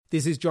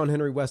This is John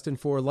Henry Weston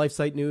for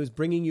LifeSite News,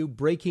 bringing you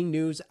breaking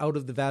news out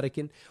of the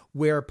Vatican,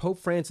 where Pope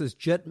Francis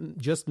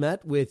just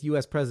met with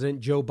U.S. President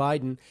Joe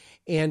Biden.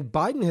 And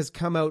Biden has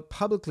come out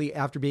publicly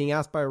after being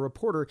asked by a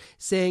reporter,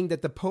 saying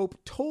that the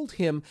Pope told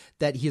him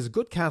that he is a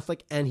good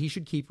Catholic and he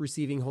should keep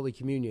receiving Holy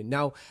Communion.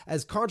 Now,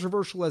 as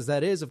controversial as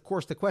that is, of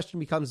course, the question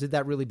becomes, did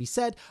that really be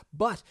said?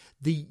 But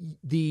the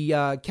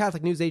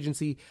Catholic News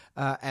Agency,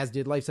 as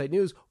did LifeSite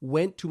News,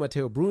 went to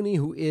Matteo Bruni,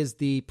 who is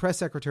the press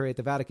secretary at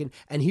the Vatican,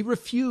 and he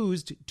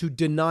refused to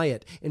deny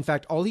it. In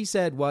fact, all he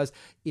said was,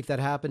 if that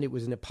happened, it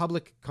was in a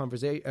public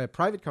conversation,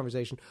 private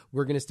conversation.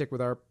 We're going to stick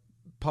with our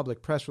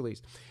public press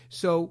release.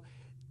 So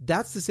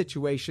that's the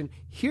situation.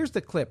 Here's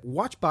the clip.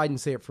 Watch Biden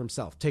say it for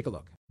himself. Take a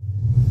look.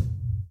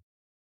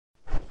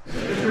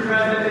 Mr.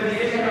 President, did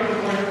the issue of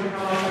abortion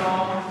come up at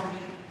all?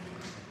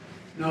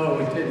 No,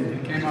 it didn't.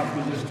 It came up,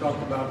 we just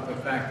talked about the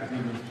fact that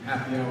he was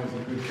happy I was a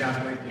good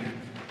Catholic and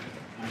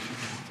I should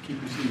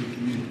keep receiving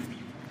communion.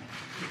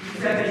 You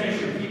said that you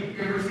should keep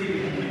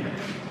receiving communion.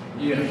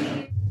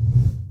 Yes.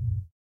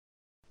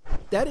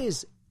 That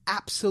is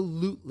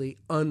absolutely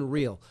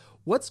unreal.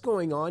 What's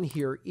going on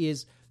here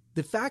is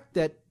the fact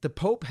that the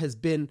Pope has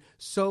been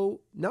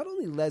so not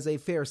only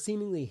laissez-faire,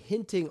 seemingly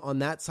hinting on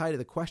that side of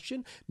the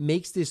question,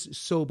 makes this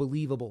so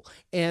believable.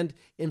 And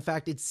in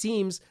fact, it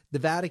seems the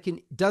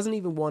Vatican doesn't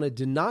even want to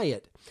deny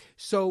it.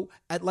 So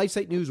at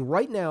LifeSite News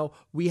right now,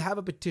 we have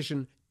a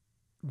petition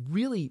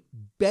really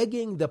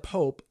begging the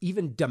Pope,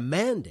 even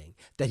demanding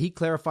that he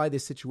clarify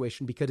this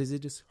situation because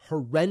it is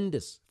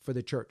horrendous for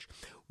the church.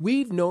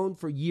 We've known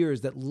for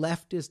years that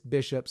leftist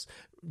bishops,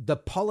 the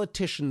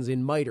politicians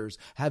in mitres,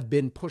 have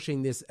been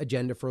pushing this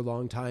agenda for a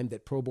long time,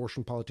 that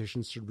pro-abortion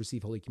politicians should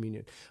receive Holy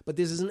Communion. But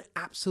this is an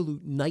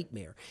absolute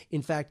nightmare.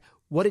 In fact,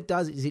 what it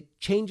does is it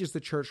changes the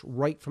church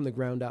right from the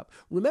ground up.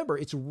 Remember,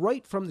 it's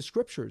right from the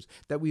scriptures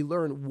that we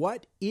learn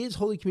what is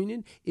Holy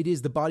Communion. It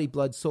is the body,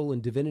 blood, soul,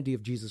 and divinity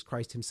of Jesus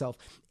Christ himself.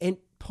 And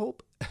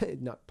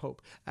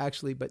but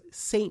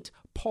Saint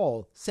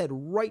Paul said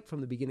right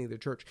from the beginning of the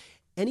church,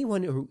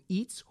 anyone who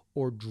eats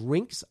or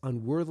drinks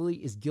unworthily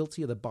is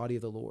guilty of the body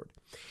of the Lord.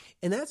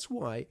 And that's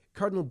why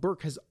Cardinal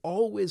Burke has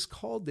always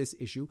called this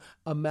issue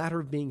a matter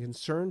of being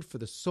concerned for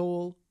the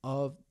soul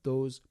of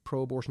those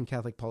pro-abortion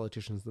Catholic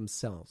politicians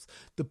themselves.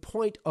 The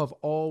point of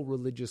all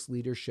religious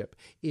leadership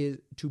is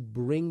to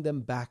bring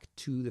them back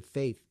to the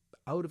faith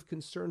out of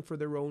concern for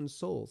their own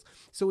souls.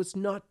 So it's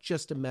not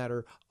just a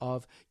matter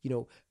of,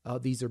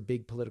 these are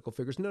big political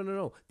figures.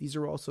 No. These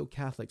are also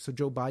Catholics. So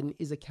Joe Biden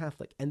is a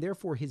Catholic, and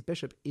therefore his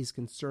bishop is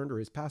concerned, or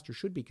his pastor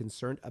should be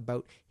concerned,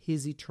 about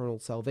his eternal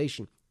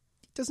salvation.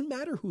 It doesn't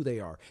matter who they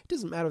are. It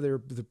doesn't matter if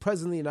they're the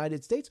president of the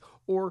United States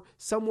or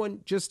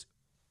someone just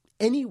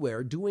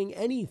anywhere doing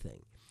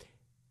anything.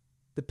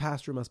 The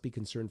pastor must be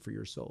concerned for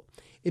your soul.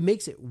 It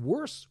makes it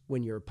worse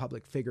when you're a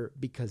public figure,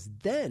 because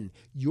then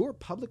your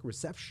public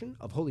reception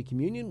of Holy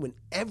Communion, when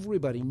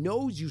everybody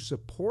knows you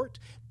support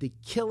the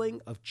killing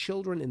of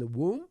children in the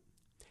womb,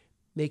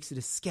 makes it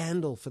a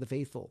scandal for the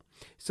faithful.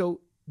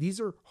 So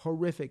these are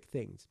horrific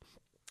things.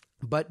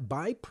 But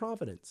by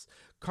providence,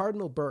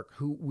 Cardinal Burke,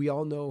 who we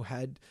all know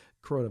had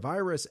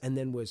coronavirus and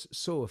then was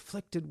so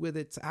afflicted with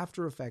its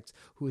after effects,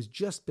 who has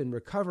just been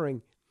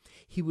recovering,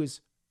 he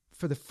was,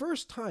 for the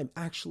first time,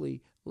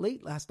 actually,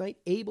 late last night,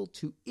 able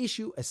to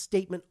issue a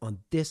statement on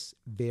this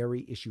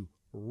very issue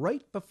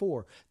right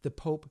before the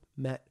Pope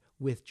met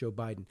with Joe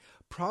Biden,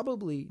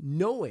 probably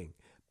knowing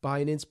by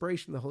an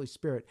inspiration of the Holy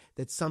Spirit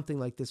that something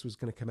like this was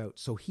going to come out.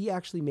 So he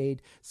actually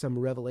made some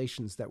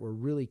revelations that were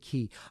really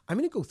key. I'm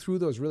going to go through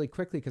those really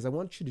quickly because I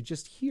want you to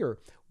just hear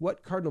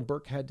what Cardinal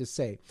Burke had to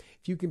say,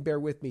 if you can bear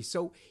with me.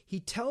 So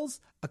he tells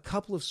a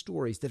couple of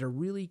stories that are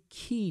really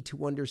key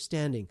to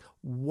understanding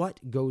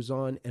what goes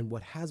on and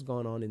what has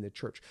gone on in the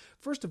church.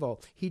 First of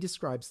all, he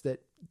describes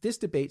that this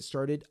debate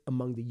started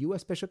among the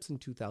U.S. bishops in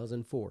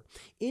 2004.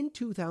 In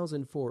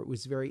 2004, it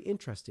was very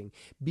interesting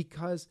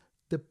because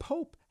the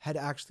Pope had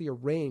actually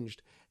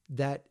arranged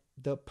that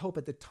the Pope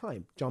at the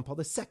time, John Paul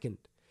II,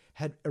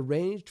 had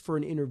arranged for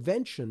an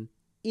intervention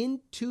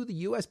into the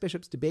U.S.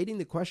 bishops debating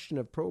the question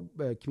of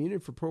communion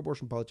for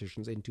pro-abortion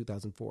politicians in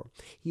 2004.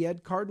 He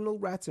had Cardinal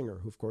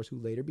Ratzinger, who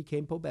later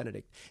became Pope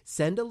Benedict,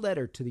 send a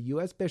letter to the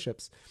U.S.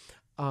 bishops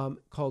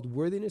called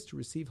Worthiness to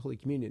Receive Holy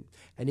Communion.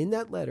 And in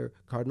that letter,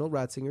 Cardinal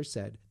Ratzinger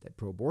said that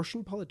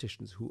pro-abortion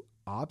politicians who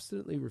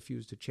obstinately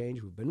refuse to change,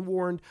 who've been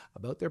warned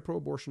about their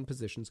pro-abortion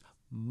positions,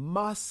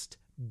 must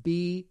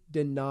be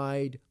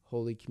denied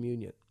Holy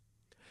Communion.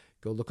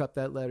 Go look up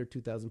that letter,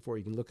 2004.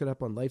 You can look it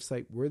up on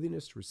LifeSite,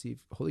 Worthiness to Receive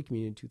Holy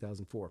Communion,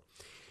 2004.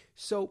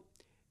 So,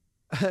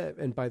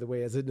 and by the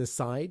way, as an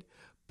aside,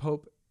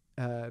 Pope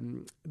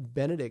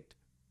Benedict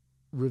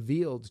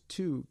revealed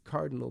to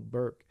Cardinal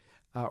Burke,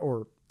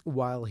 or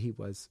while he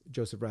was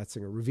Joseph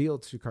Ratzinger,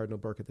 revealed to Cardinal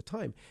Burke at the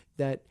time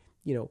that,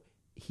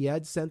 he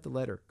had sent the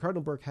letter.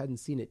 Cardinal Burke hadn't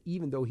seen it,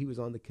 even though he was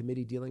on the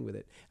committee dealing with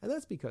it. And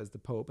that's because the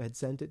Pope had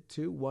sent it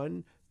to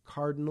one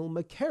Cardinal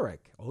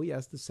McCarrick. Oh,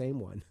 yes, the same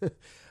one,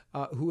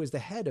 who was the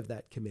head of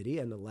that committee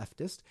and a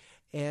leftist,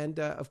 and,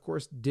 of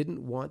course,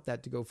 didn't want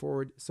that to go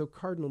forward. So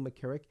Cardinal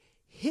McCarrick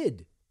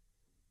hid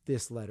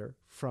this letter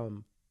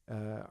from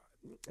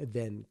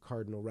then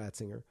Cardinal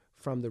Ratzinger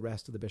from the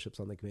rest of the bishops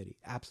on the committee.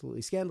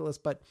 Absolutely scandalous,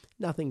 but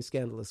nothing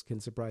scandalous can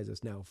surprise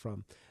us now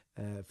from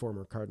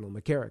former Cardinal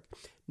McCarrick.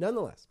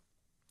 Nonetheless,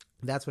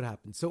 that's what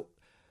happened. So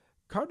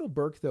Cardinal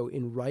Burke, though,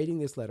 in writing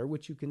this letter,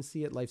 which you can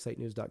see at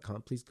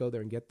lifesitenews.com, please go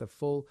there and get the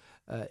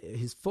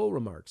his full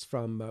remarks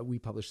from we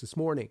published this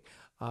morning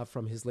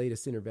from his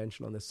latest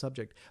intervention on this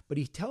subject. But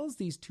he tells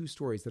these two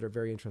stories that are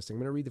very interesting. I'm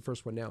going to read the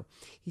first one now.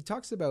 He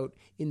talks about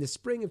in the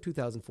spring of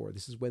 2004,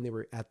 this is when they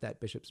were at that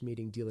bishops'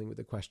 meeting dealing with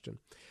the question.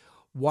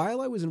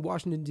 While I was in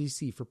Washington,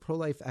 D.C. for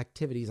pro-life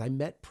activities, I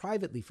met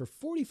privately for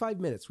 45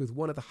 minutes with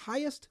one of the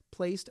highest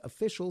placed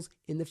officials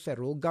in the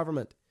federal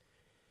government.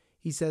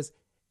 He says,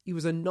 he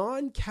was a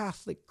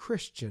non-Catholic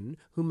Christian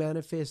who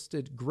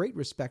manifested great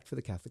respect for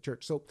the Catholic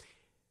Church. So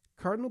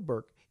Cardinal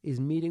Burke is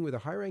meeting with a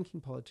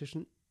high-ranking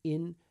politician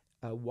in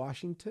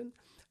Washington,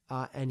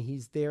 and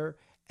he's there,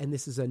 and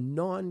this is a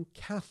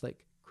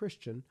non-Catholic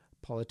Christian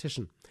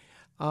politician.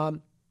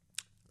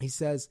 He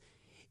says,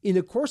 in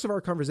the course of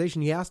our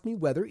conversation, he asked me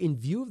whether, in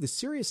view of the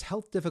serious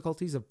health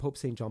difficulties of Pope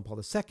St. John Paul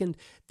II,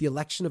 the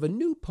election of a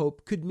new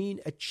pope could mean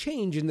a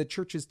change in the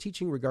Church's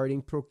teaching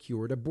regarding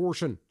procured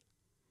abortion.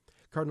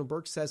 Cardinal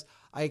Burke says,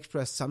 I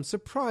expressed some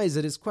surprise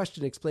at his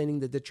question, explaining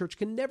that the Church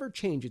can never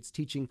change its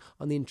teaching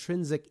on the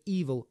intrinsic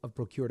evil of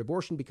procured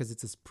abortion because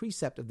it's a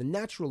precept of the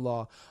natural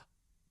law,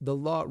 the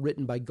law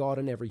written by God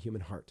in every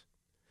human heart.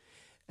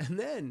 And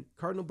then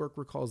Cardinal Burke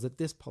recalls that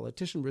this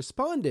politician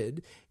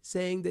responded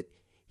saying that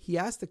he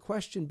asked the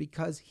question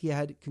because he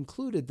had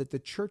concluded that the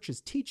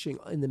Church's teaching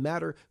in the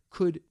matter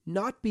could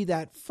not be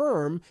that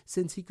firm,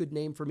 since he could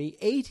name for me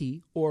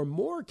 80 or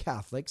more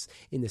Catholics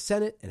in the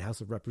Senate and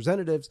House of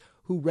Representatives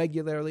who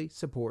regularly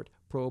support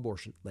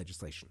pro-abortion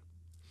legislation.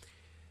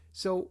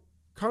 So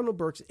Cardinal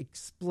Burke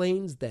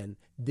explains then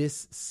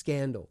this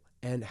scandal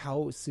and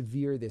how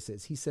severe this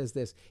is. He says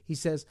this. He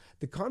says,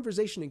 the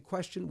conversation in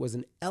question was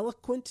an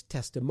eloquent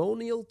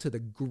testimonial to the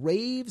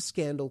grave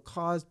scandal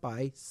caused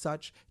by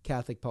such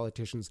Catholic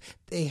politicians.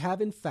 They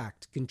have, in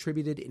fact,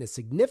 contributed in a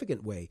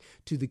significant way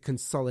to the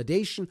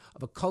consolidation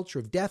of a culture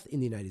of death in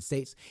the United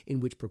States, in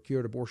which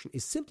procured abortion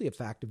is simply a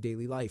fact of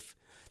daily life.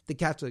 The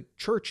Catholic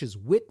Church's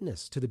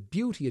witness to the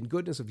beauty and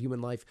goodness of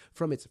human life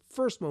from its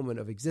first moment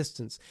of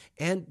existence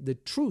and the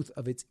truth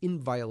of its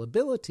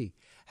inviolability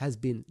has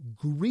been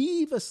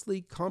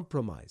grievously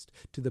compromised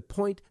to the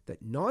point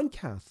that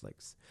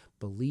non-Catholics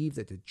believe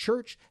that the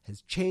Church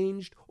has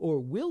changed or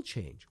will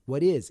change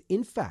what is,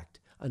 in fact,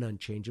 an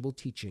unchangeable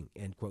teaching,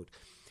 end quote.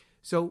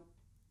 So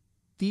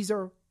these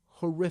are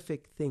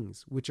horrific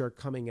things which are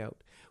coming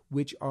out,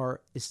 which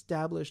are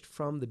established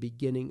from the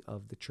beginning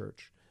of the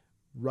Church.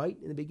 Right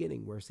in the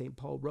beginning, where St.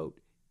 Paul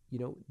wrote,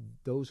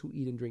 those who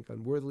eat and drink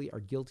unworthily are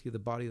guilty of the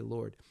body of the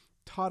Lord,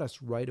 taught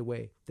us right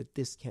away that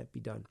this can't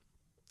be done.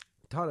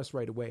 Taught us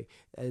right away,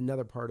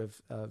 another part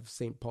of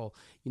St. Paul,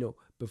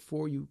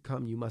 before you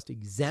come, you must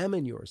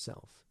examine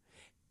yourself.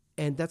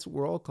 And that's what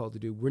we're all called to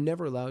do. We're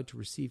never allowed to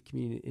receive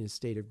communion in a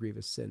state of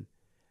grievous sin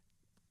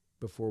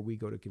before we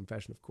go to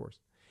confession, of course.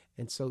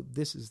 And so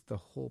this is the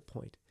whole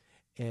point,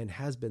 and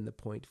has been the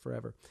point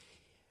forever.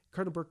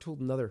 Cardinal Burke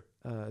told another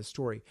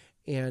story,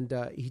 and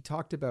he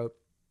talked about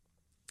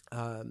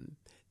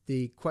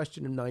the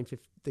question of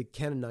the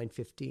Canon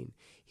 915.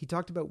 He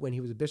talked about when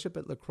he was a bishop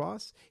at La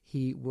Crosse,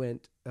 he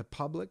went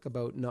public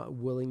about not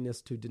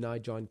willingness to deny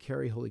John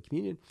Kerry Holy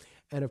Communion,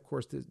 and of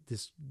course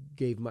this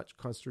gave much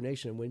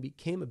consternation. And when he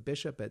became a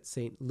bishop at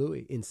St.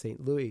 Louis,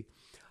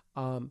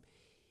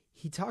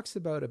 he talks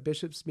about a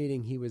bishop's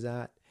meeting he was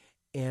at,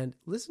 and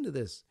listen to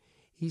this.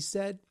 He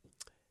said,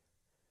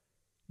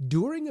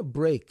 during a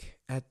break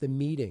at the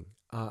meeting,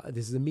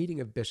 this is a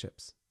meeting of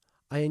bishops,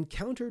 I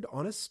encountered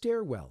on a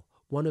stairwell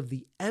one of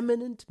the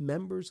eminent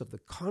members of the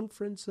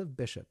Conference of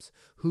Bishops,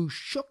 who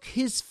shook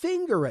his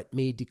finger at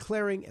me,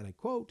 declaring, and I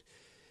quote,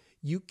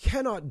 "You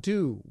cannot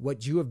do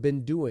what you have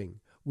been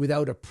doing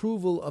without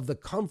approval of the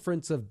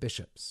Conference of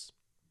Bishops."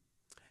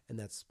 And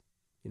that's,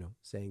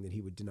 saying that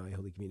he would deny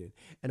Holy Communion.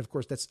 And of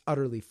course, that's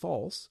utterly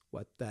false,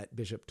 what that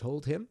bishop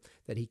told him,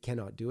 that he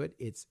cannot do it.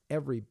 It's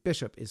every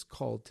bishop is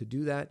called to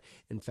do that.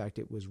 In fact,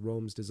 it was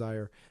Rome's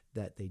desire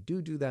that they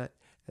do that,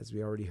 as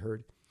we already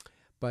heard.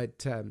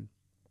 But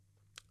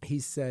he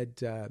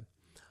said,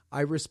 I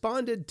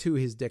responded to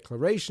his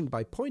declaration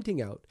by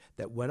pointing out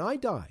that when I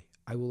die,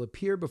 I will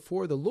appear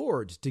before the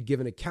Lord to give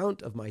an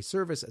account of my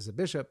service as a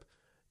bishop,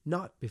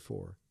 not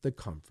before the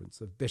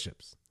Conference of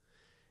Bishops.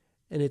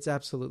 And it's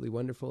absolutely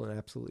wonderful and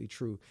absolutely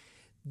true.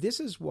 This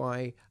is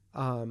why,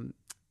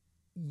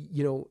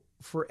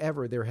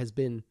 forever there has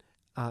been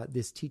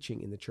this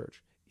teaching in the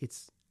Church.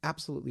 It's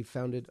absolutely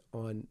founded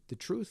on the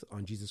truth,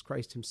 on Jesus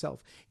Christ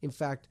himself. In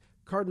fact,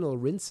 Cardinal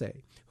Rince,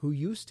 who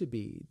used to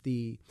be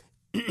the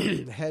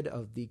head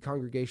of the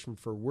Congregation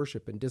for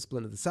Worship and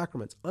Discipline of the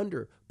Sacraments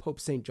under Pope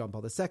St. John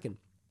Paul II,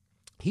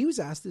 he was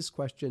asked this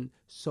question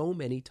so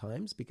many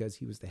times because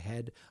he was the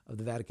head of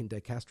the Vatican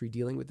dicastery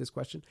dealing with this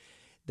question,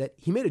 that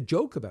he made a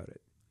joke about it.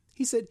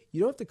 He said,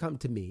 you don't have to come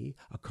to me,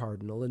 a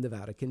cardinal in the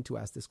Vatican, to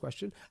ask this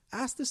question.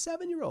 Ask the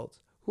 7-year-olds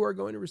who are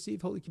going to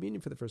receive Holy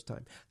Communion for the first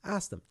time.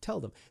 Ask them, tell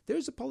them,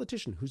 there's a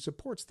politician who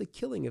supports the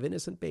killing of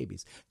innocent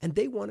babies, and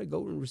they want to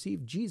go and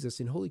receive Jesus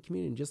in Holy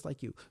Communion just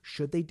like you.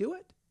 Should they do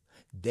it?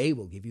 They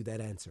will give you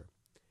that answer.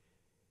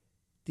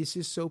 This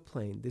is so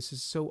plain. This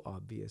is so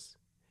obvious.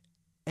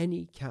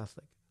 Any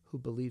Catholic who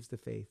believes the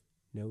faith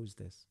knows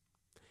this.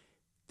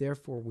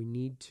 Therefore, we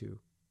need to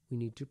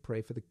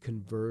pray for the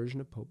conversion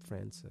of Pope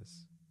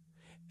Francis.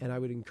 And I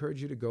would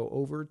encourage you to go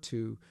over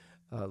to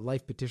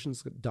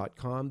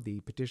lifepetitions.com, the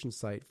petition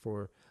site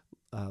for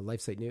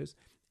LifeSite News,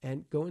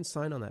 and go and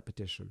sign on that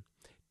petition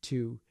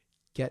to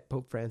get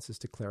Pope Francis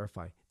to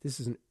clarify. This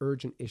is an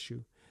urgent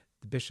issue.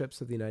 The bishops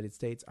of the United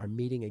States are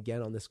meeting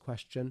again on this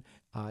question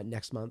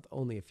next month,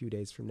 only a few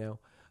days from now.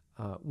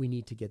 We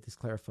need to get this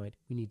clarified.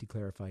 We need to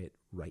clarify it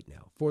right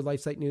now. For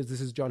LifeSite News,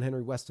 this is John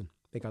Henry Weston.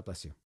 May God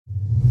bless you.